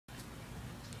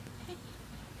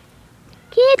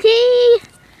Kitty!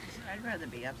 I'd rather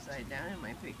be upside down in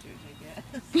my pictures, I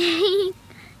guess. Kitty!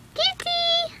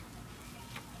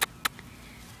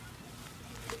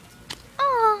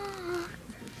 Oh,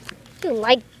 you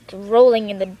like rolling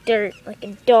in the dirt like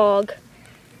a dog.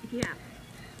 Yeah.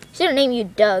 Should have named you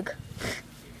Doug.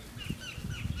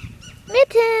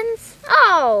 Mittens!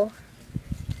 Oh!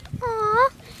 Aw,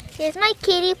 here's my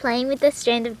kitty playing with a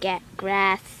strand of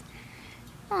grass.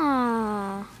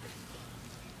 Aww.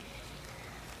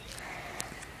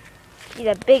 She's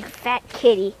a big fat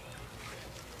kitty.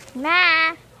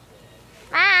 Ma!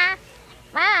 Ma!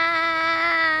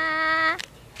 Ma!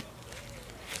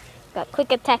 Got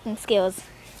quick attacking skills.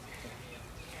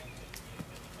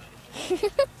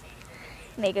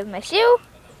 There goes my shoe.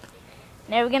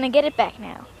 Never gonna get it back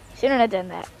now. Shouldn't have done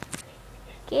that.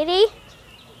 Kitty?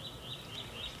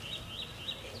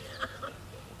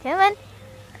 Come on.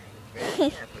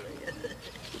 You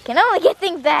can only get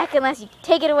things back unless you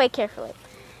take it away carefully.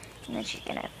 And then she's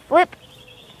gonna flip.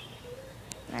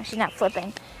 No, she's not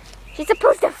flipping. She's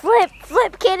supposed to flip.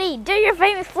 Flip, kitty. Do your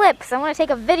famous flips. I want to take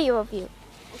a video of you.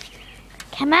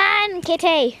 Come on,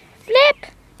 kitty.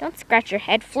 Flip. Don't scratch your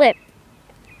head. Flip.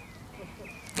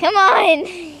 Come on.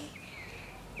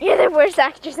 You're the worst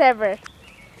actress ever.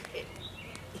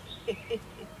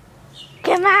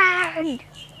 Come on.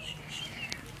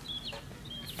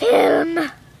 Film.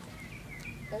 Meow.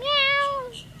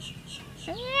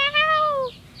 Meow.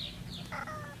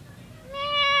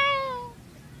 Meow.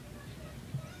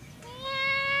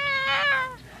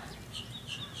 Meow.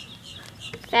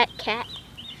 Fat cat.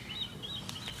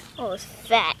 Oh, it's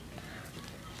fat.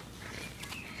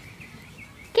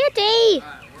 Kitty.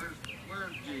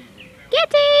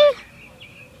 Kitty.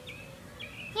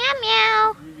 Meow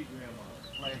meow.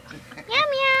 Meow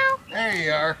meow. There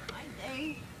you are.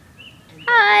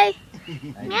 Hi.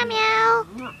 Meow meow.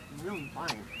 I'm really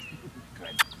fine.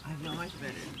 I know much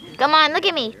better. Come on, look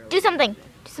at me. Do something.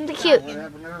 Do something cute. What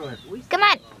happened earlier? Come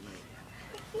on.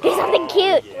 Do something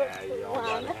cute.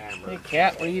 Hey,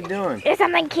 cat, what are you doing? Do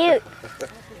something cute.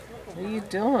 What are you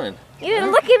doing?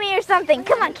 You look at me or something.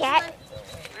 Come on, cat.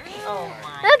 Oh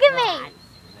my. Look at me.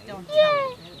 Don't Yay.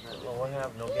 Oh, what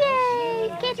happened? No Yay,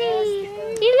 kitty.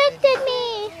 You looked at me.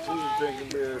 She was drinking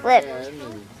beer. Flip.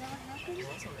 And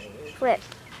Flip.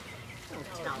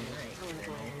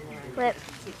 Flip.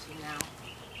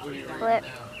 Flip.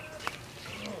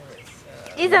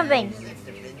 Do something.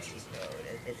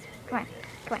 Come on.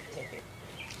 Come on.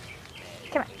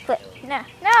 Come on. Flip. No.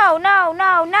 No, no,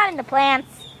 no. Not in the plants.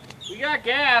 we got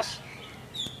gas.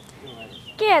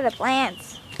 Get out of the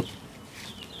plants.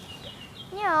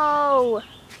 No.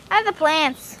 Out of the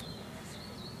plants.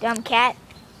 Dumb cat.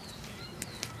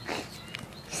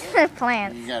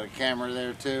 Plants. You got a camera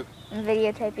there too? I'm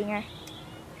videotaping her.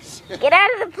 Get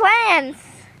out of the plants!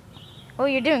 Oh,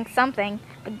 you're doing something.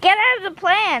 But get out of the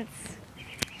plants!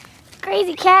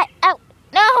 Crazy cat! Out!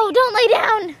 No, don't lay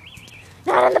down!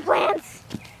 Not on the plants!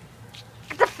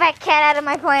 Get the fat cat out of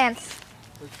my plants!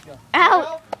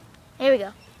 Out! Here we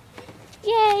go.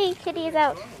 Yay! Kitty is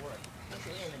out.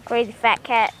 Crazy fat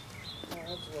cat.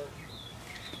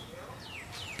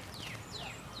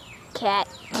 Cat.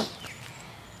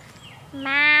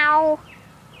 Meow.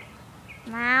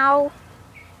 Meow.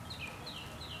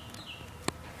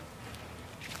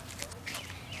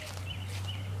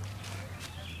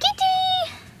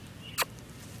 Kitty!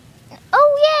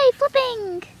 Oh, yay,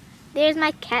 flipping! There's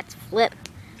my cat's flip.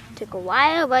 Took a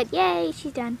while, but yay,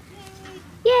 she's done.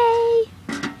 Yay!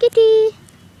 Kitty! Wait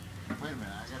a minute,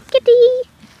 I got Kitty!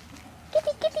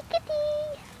 Kitty, kitty,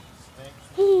 kitty!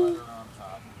 to